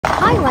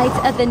Highlights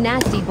of the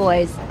Nasty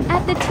Boys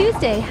at the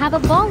Tuesday Have a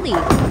Ball League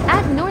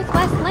at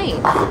Northwest Lanes.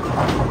 I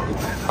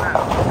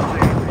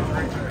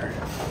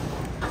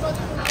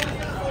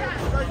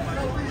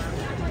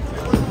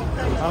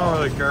don't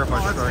really care if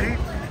I strike.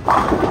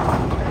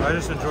 I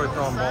just enjoy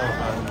throwing balls.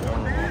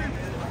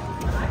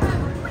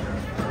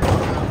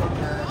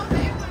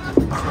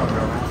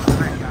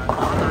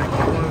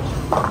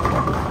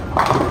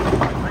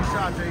 Nice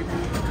shot,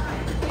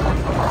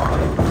 JP.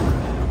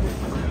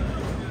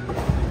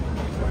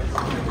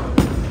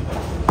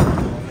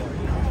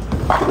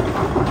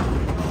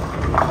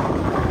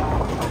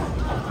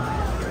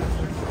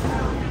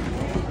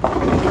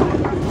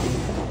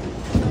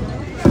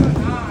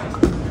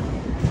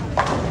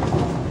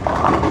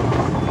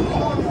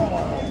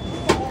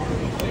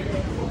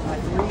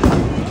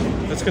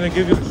 That's going to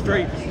give you the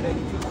straight. To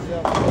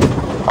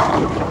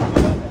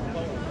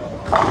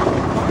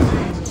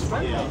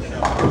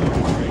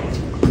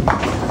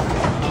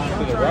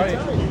the right.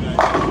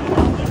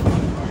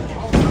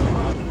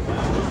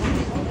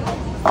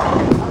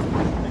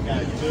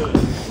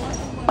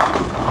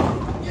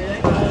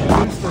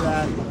 Used to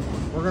that.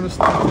 We're going to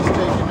start just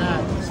taking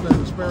that instead of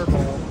the spare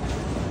ball.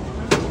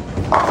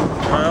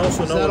 I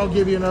also know That'll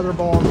give you another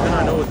ball. and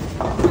I know it.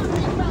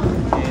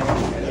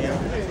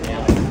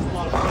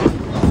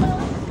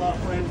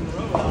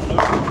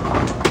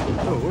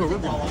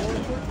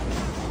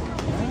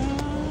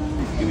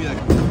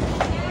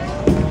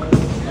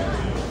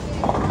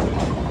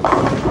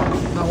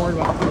 Not worried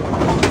about it.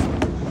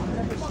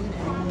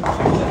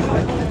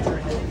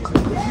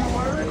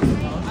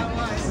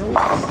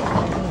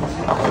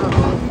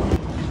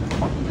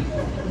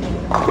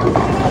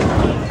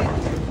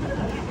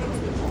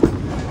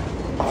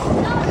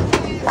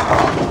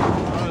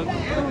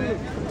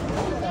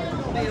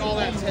 Need all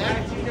that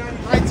tech.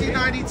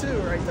 1992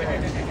 right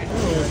there. These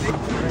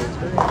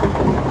two are.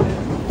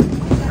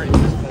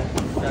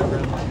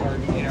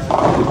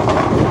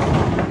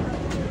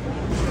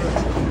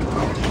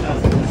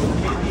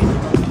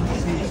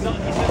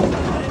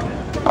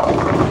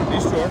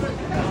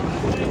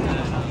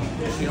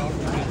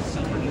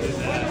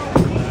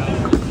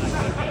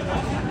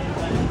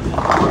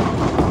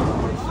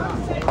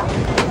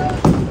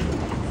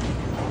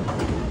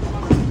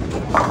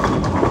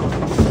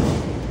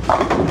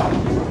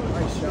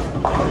 Nice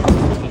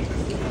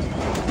shot.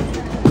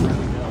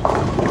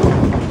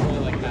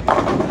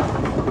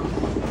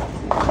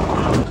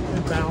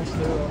 It bounced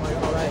through. I'm like,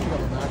 all right,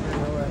 coming back here.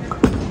 No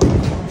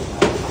way.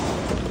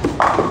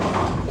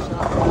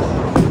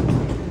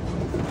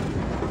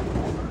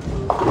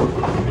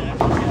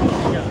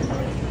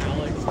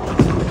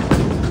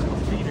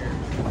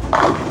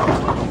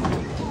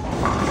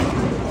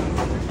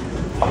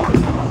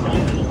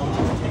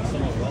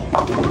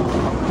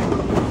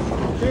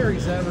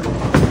 Carries everything.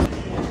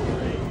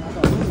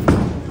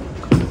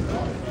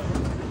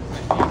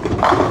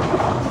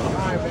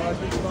 Alright, bud,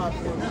 good spot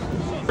for you.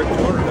 Rick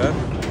Jordan, Dad.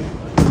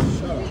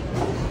 Shut up.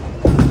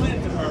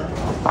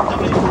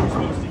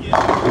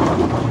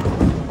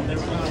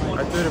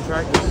 I threw it in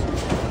practice.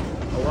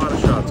 A lot of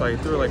shots. I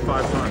threw it like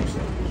 5 times.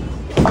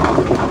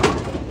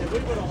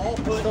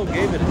 Still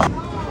gave it a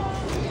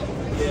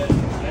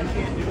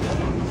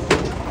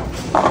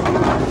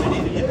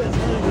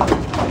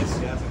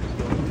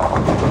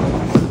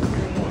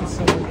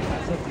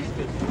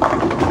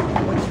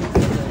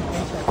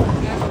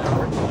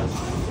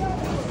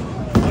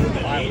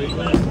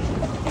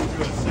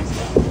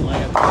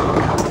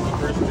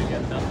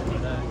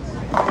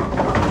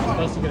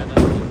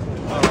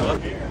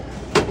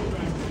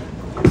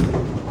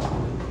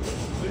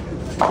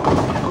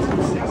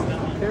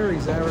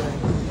Carries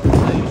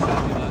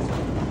everything.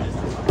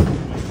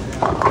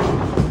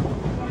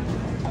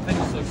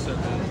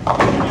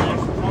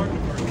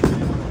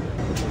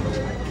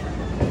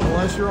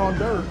 Unless you're on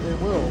dirt,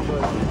 it will,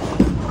 but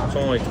It's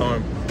only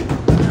time.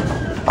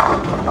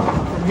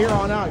 from here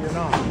on out, you're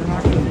not. You're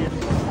not going to be.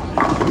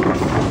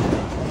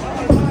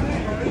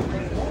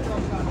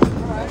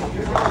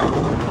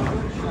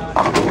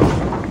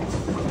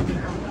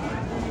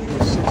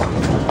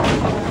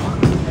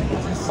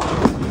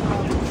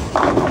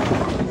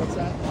 What's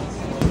that?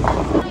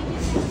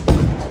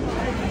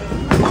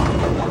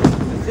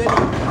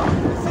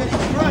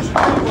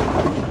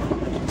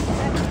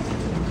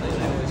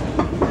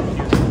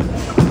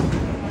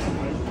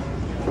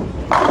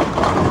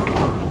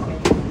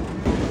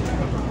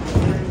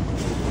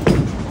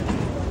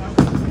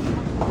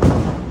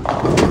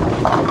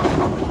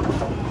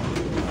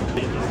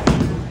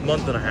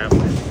 Month and a half.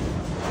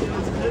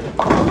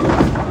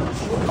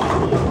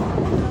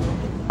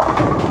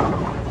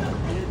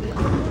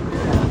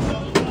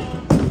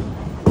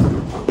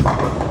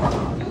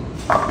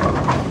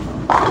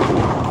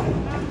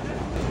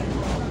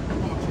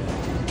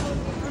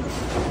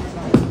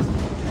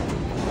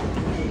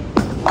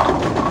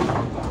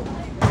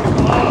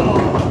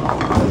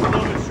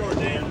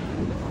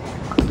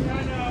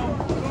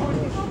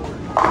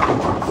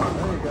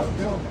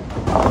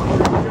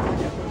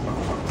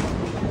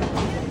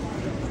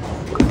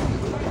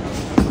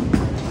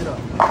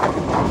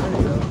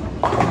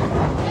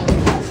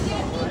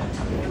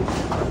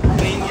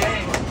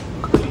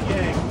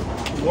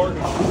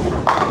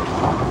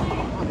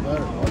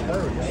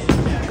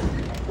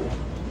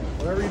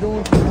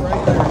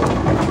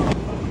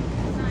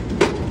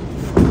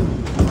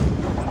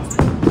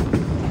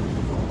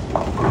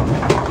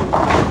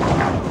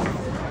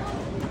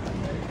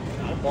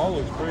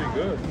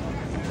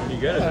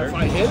 get it there. If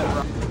I hit it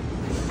right.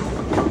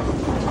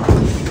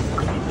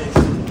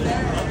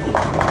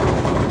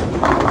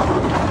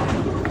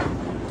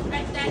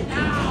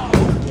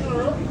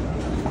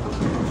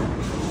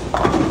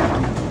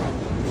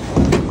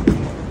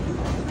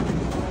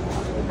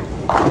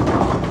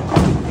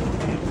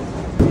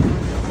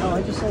 No,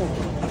 I just sold it.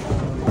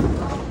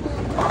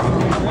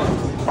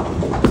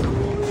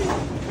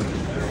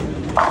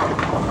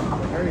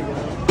 There you go.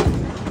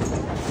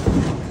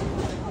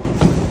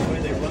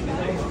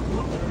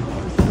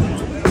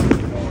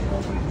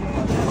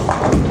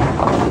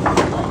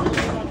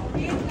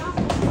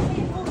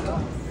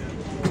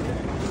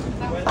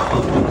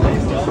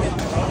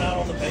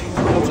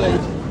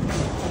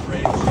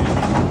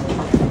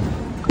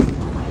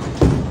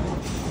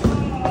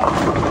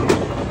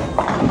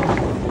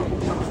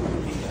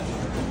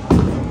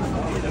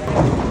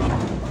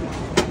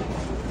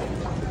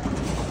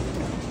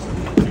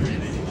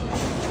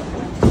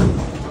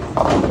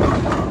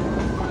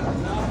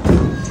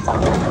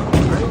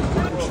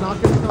 It's not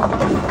going to come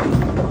back.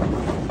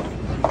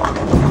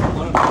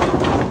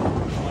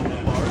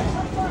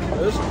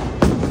 This?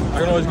 I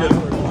can always get it.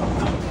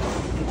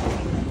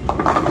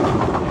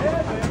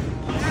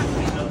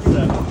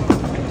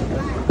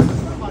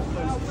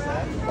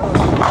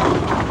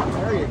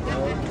 There you go.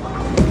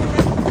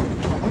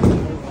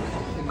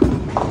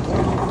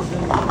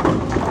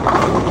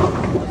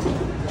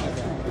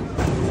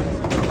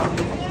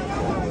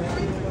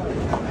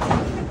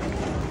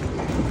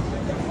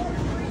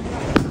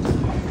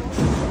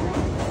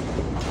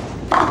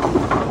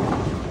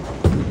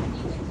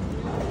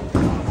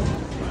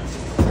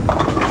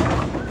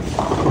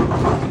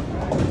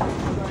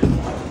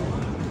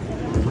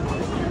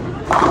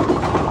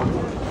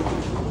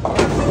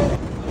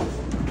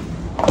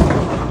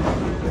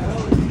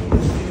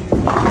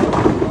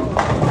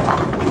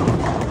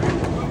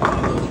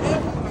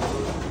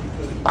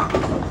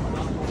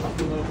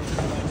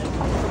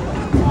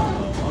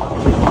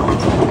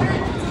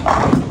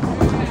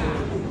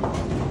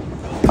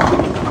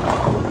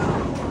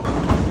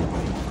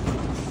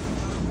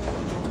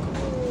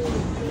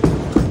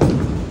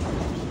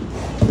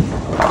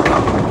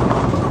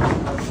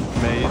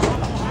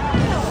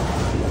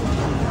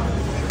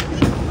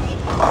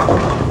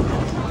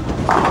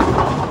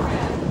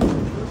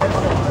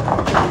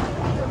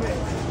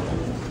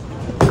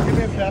 Give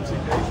me a Pepsi,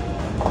 Jason.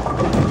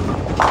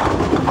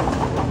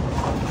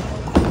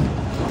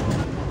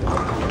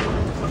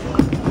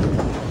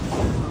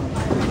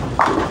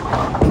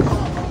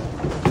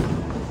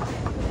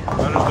 I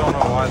just don't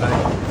know why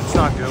it's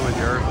not good with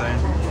your thing.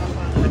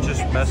 It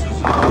just messes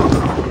it up.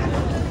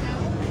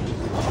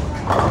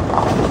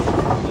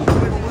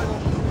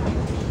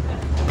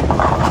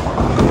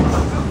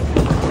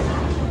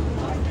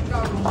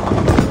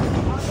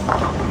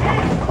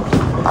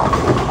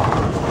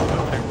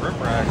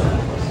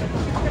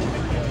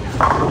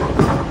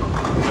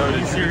 Are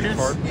you serious?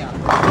 Yeah.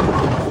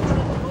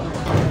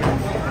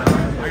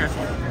 I got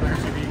you.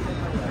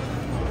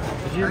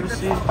 Did you ever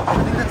see? I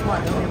think that's my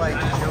only like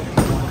joke.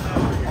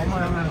 All my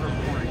own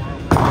recording.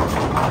 I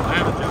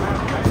have a joke.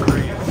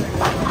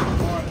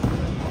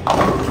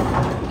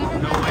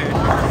 No way.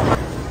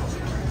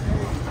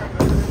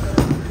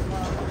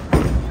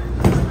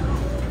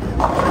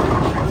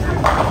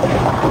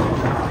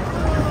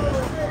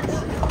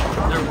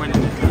 They're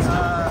winning it.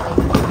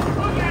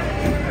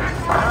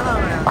 I don't know,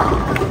 man.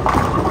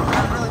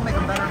 That really make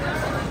them better.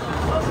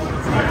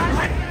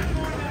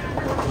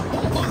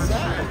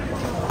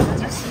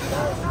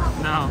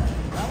 No.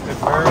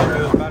 It's very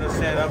good. About to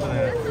stand up in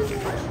there.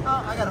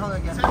 Oh, I got hung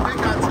again. They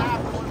got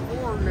tapped going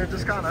forward and they're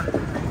just kind of.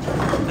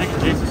 Thank you,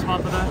 Jason,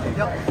 spot for that.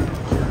 Yep.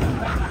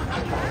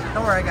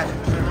 Don't worry, I got you.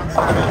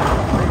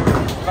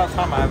 About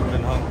time I haven't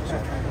been hung. So.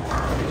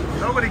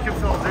 Nobody can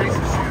fill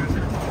Jason's shoes.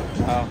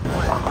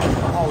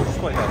 Oh, we're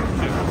split headed.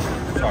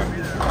 Sorry.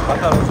 I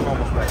thought it was an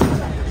almost back.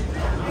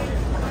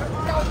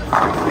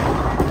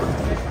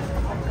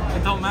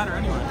 It don't matter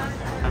anyway.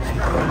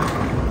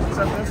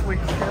 Except this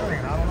week is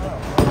carrying, I don't know.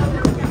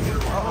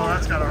 Uh-oh,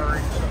 that's gotta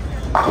hurry.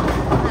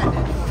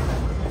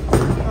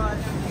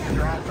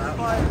 Drop that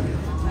one.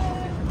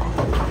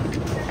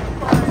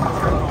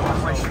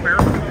 My spare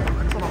wheel.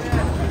 That's what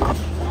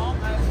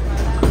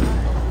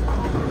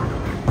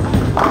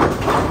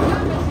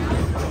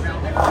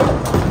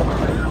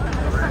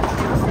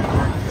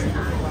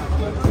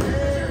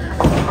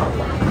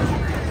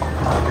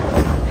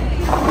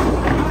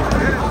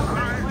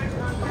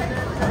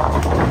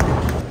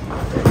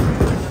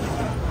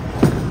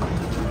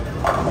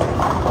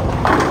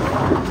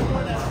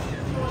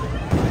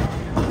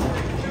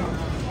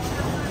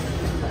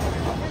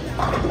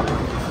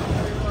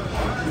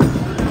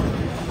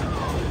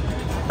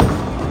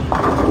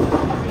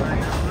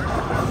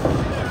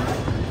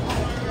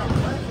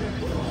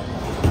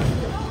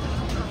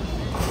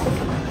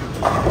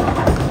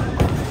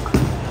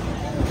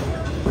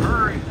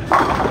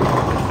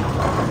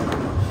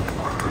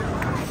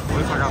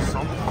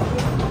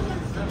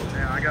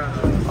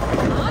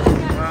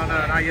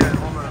not yet.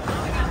 Hold on.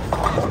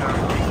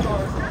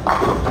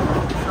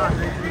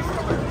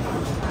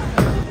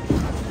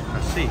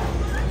 see.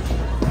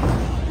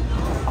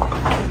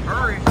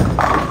 Hurry.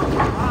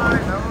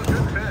 Alright, that was a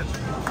good pitch.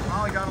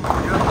 Molly got him on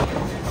good.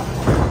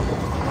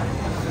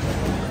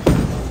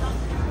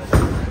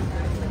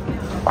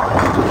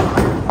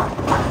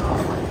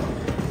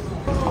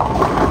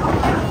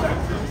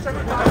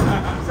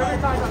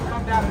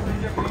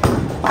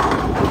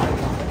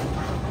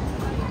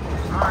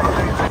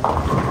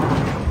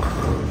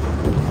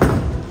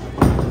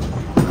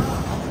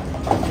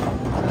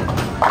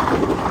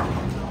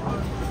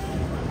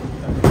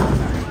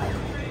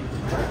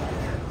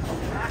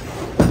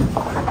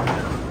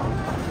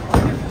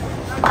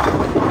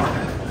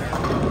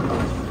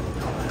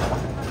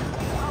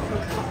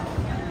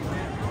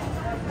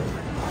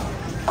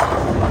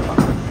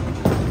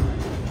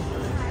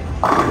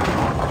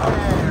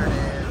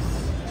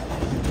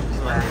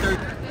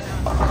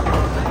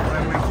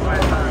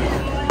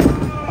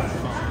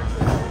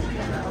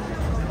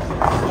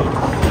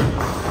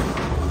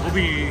 We'll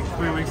be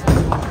 3 weeks.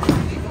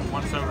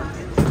 One sober.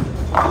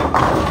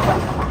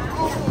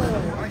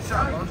 Nice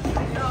shot, bud.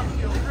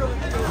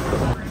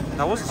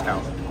 That was a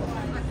scout.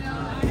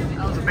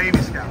 That was a baby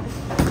scout.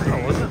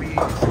 Oh, was it? Baby It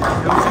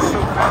was just so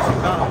fast you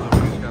thought it was a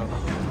baby scout.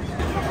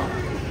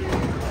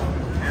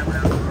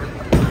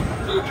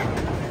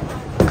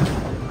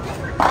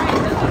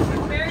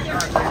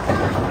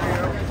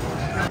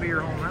 It's gonna be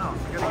your home house.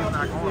 You gotta get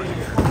back on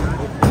here.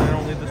 Hopefully I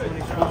don't need this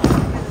many spoons.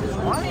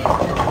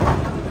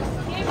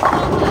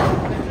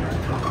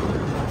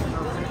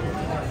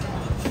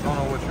 I don't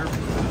know what your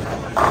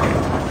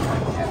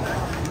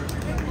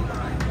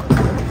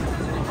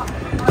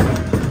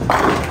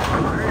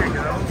There you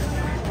go.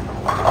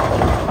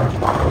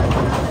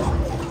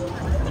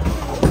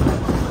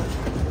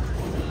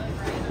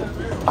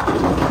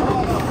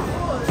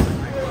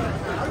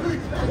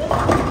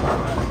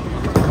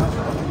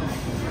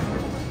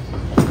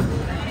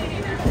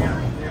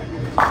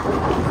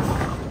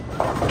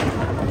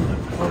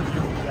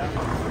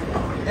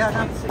 Yeah, I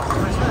got 6%.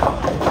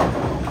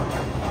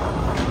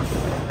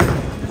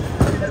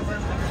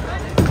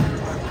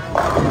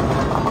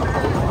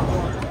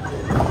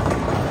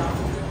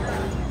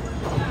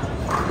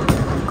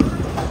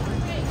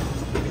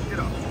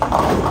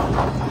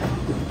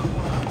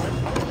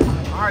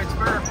 Alright, it's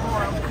fair four.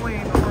 I'm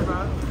clean. Don't worry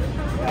about it.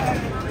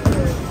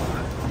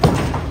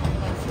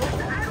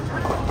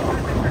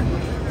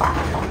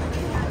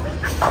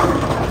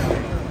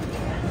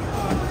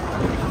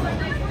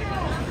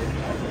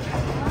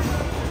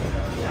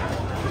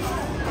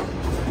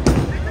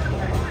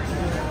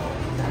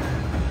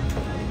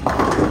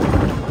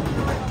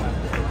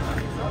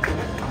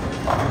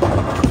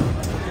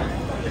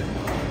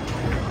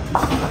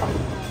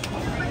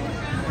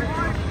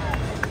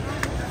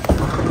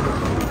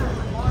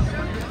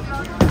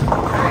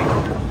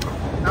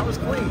 That was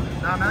clean.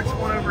 Now next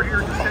one over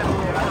here, just hit a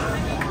little harder.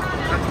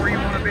 That's where you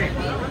want to be.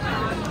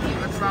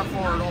 That's not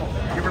far at all.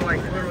 You were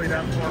like literally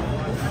that far.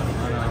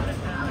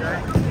 Okay?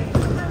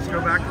 Just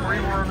go back to where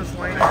you were on this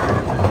lane.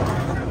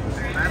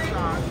 That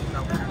shot.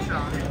 That was a good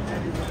shot.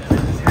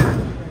 Just hit it.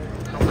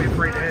 Don't be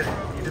afraid to hit it.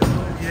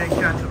 You didn't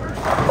catch it. You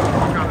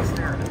got to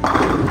stare at it.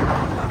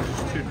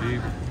 It's too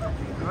deep.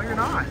 No, you're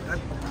not.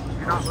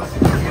 You're not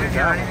listening. You didn't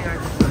hear anything I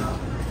just said.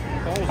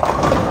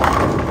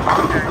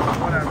 Okay,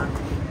 whatever.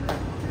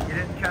 You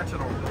didn't catch it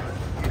all.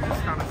 You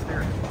just kind of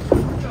stared.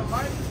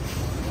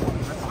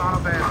 That's not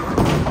a bad one.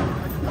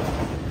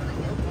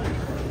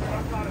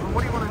 Well,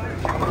 what do you want to do,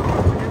 Shane?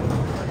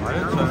 I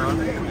didn't say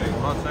nothing.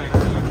 I'm not saying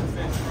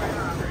anything.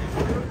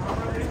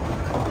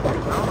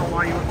 I don't know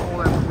why you would pull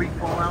that weak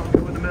ball out and go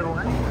in the middle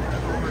anyway.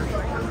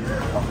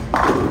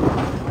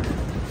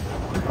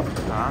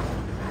 Huh?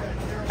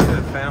 You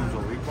said Phantom's a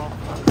weak ball?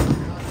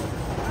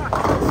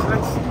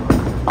 That's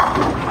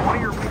one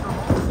of your weaker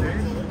balls,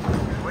 dude.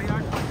 The way you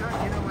act like that,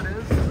 you know what it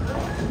is?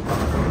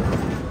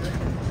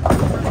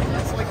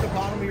 That's like the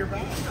bottom of your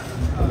bat.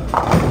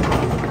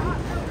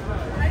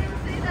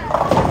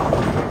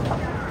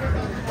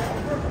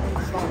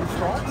 It's not the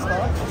strong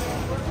stuff.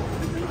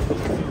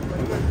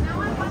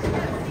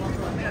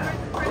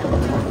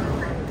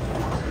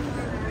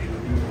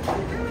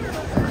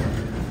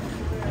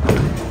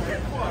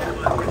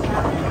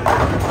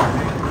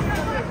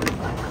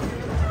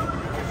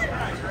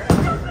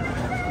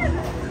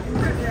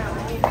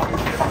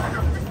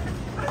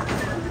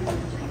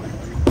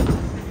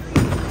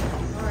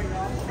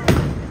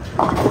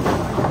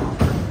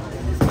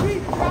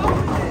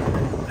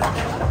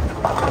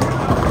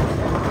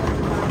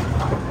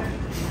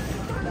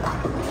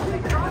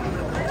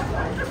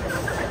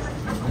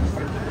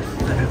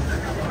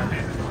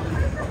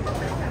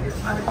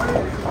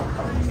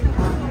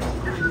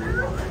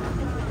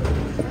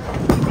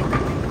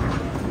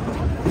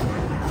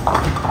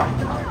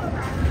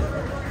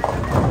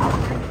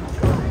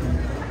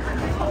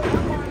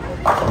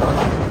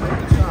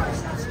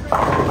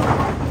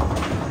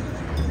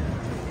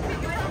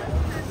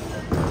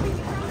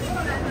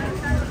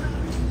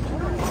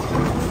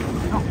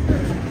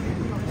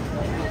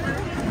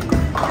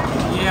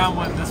 Yeah, I'm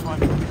winning this one.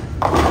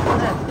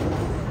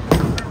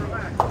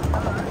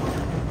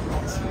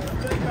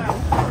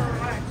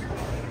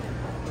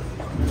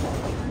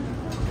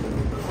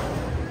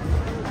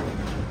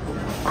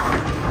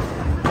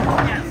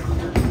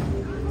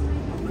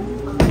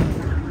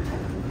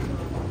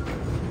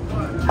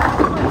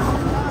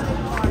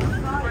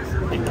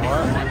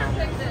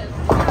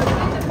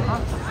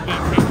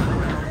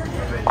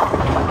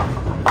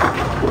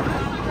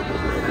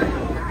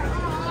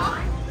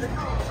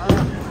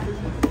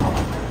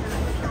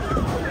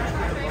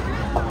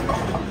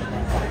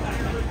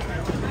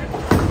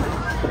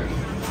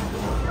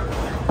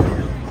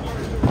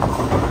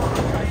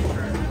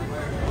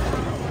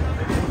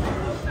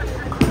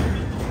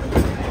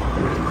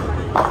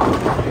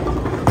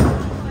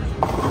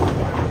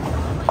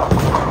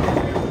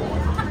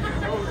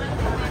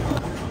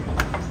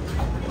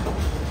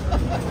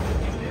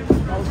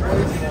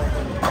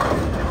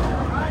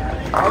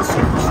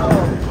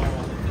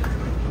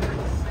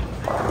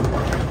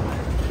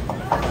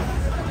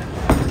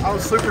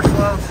 super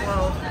slow.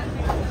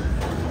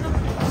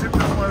 Super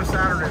slow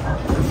Saturday.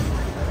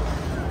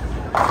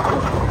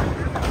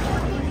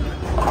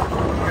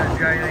 You guys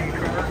got anything you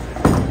cover?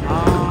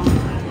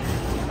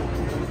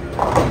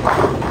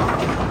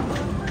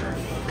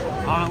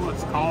 I don't know what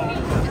it's called.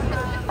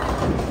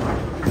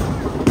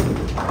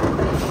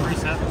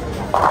 Reset.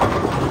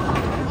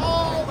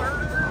 Oh, there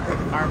it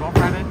is. Fireball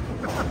Friday.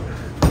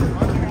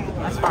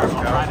 That's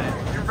Fireball Friday.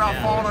 You're about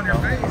falling on your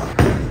face.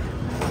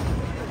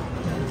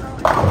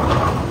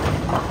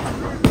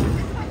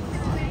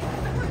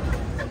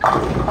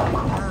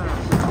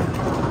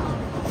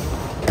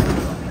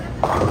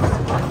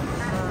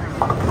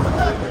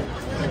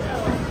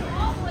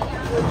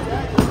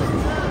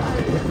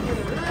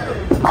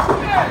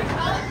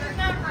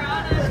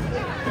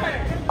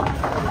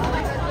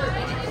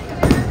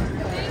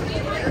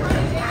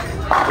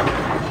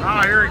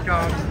 Ah, here he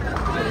comes.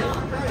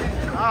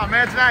 Oh,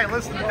 imagine that. You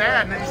listen to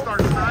Dad and then he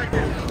starts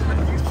striking.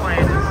 He's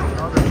playing his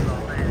other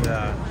stuff, man.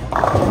 Yeah.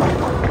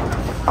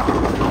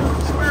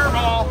 Square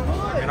ball.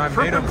 And I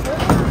made him.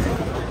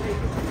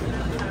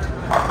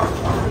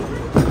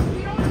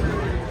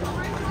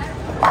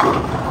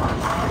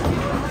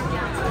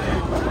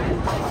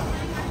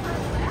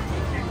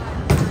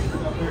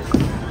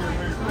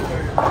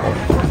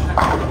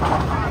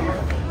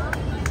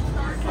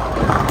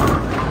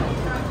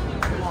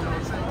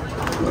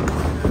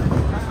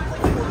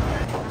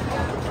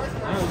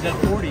 He's at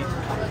 40.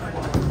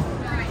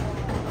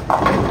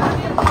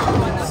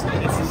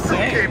 It's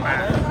insane. Okay,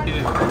 man.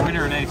 Dude,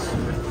 winner and ace.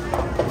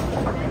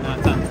 No,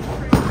 10.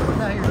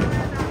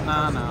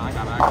 No, I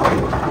got it.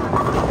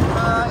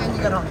 And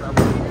you got hung up.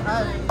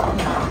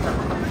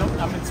 Nope,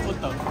 I'm in split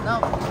though. No,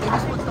 maybe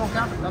splits don't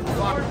count. That's the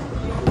block.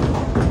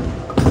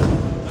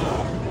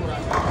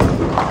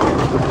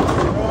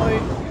 Really?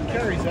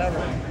 Carries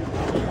everything.